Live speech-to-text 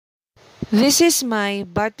This is my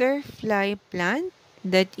butterfly plant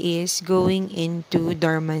that is going into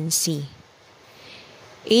dormancy.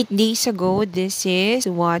 8 days ago, this is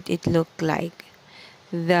what it looked like.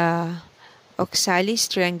 The Oxalis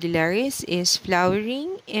Triangularis is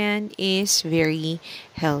flowering and is very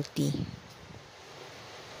healthy.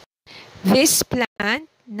 This plant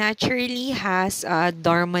naturally has a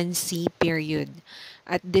dormancy period.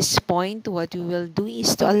 At this point, what we will do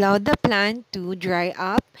is to allow the plant to dry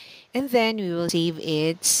up and then we will save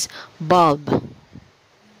its bulb.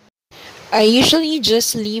 I usually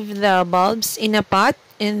just leave the bulbs in a pot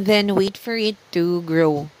and then wait for it to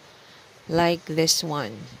grow, like this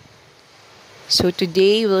one. So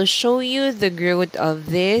today we'll show you the growth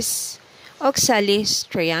of this Oxalis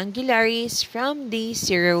Triangularis from day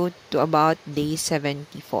 0 to about day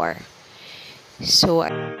 74. So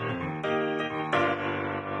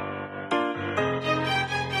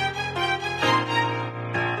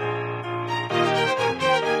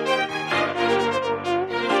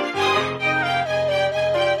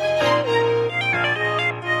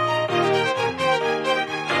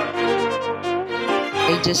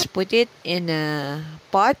I just put it in a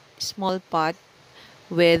pot, small pot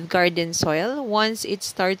with garden soil. Once it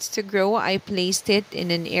starts to grow, I placed it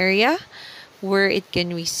in an area where it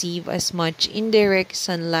can receive as much indirect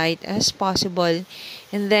sunlight as possible,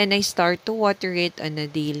 and then I start to water it on a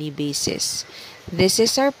daily basis. This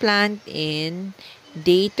is our plant in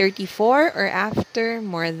day 34 or after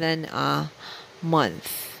more than a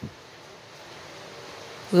month.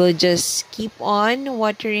 We'll just keep on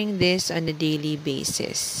watering this on a daily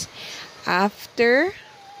basis. After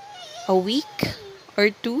a week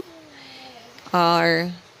or two,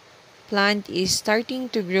 our plant is starting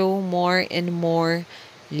to grow more and more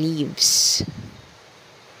leaves.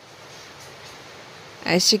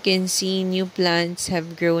 As you can see, new plants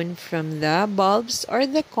have grown from the bulbs or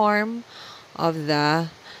the corm of the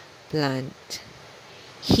plant.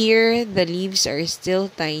 Here, the leaves are still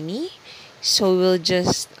tiny, so we'll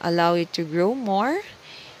just allow it to grow more,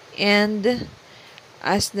 and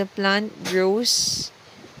as the plant grows,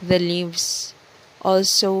 the leaves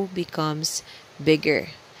also becomes bigger.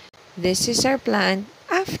 This is our plant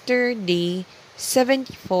after day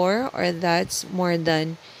 74, or that's more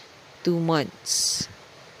than 2 months.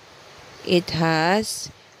 It has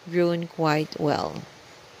grown quite well.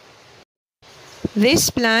 This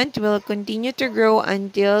plant will continue to grow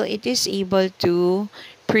until it is able to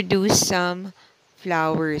produce some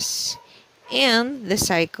flowers, and the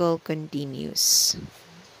cycle continues.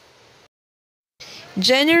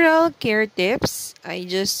 General care tips: I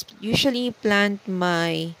just usually plant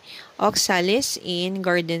my oxalis in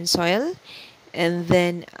garden soil and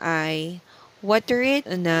then I water it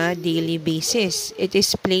on a daily basis. It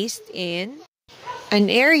is placed in an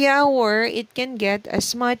area where it can get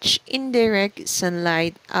as much indirect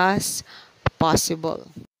sunlight as possible.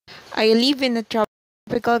 I live in a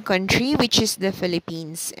tropical country, which is the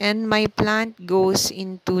Philippines, and my plant goes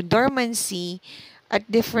into dormancy at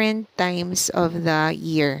different times of the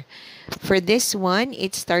year. For this one,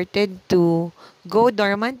 it started to go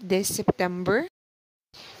dormant this September.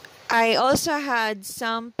 I also had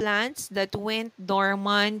some plants that went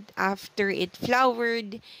dormant after it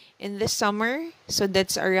flowered in the summer, so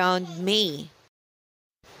that's around May.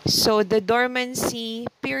 So the dormancy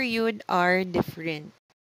period are different.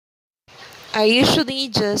 I usually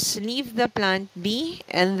just leave the plant be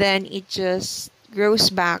and then it just grows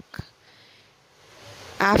back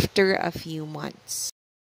after a few months.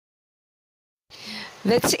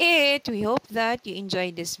 That's it. We hope that you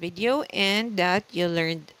enjoyed this video and that you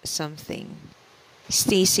learned something.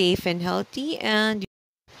 Stay safe and healthy, and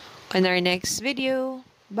on our next video.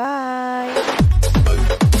 Bye!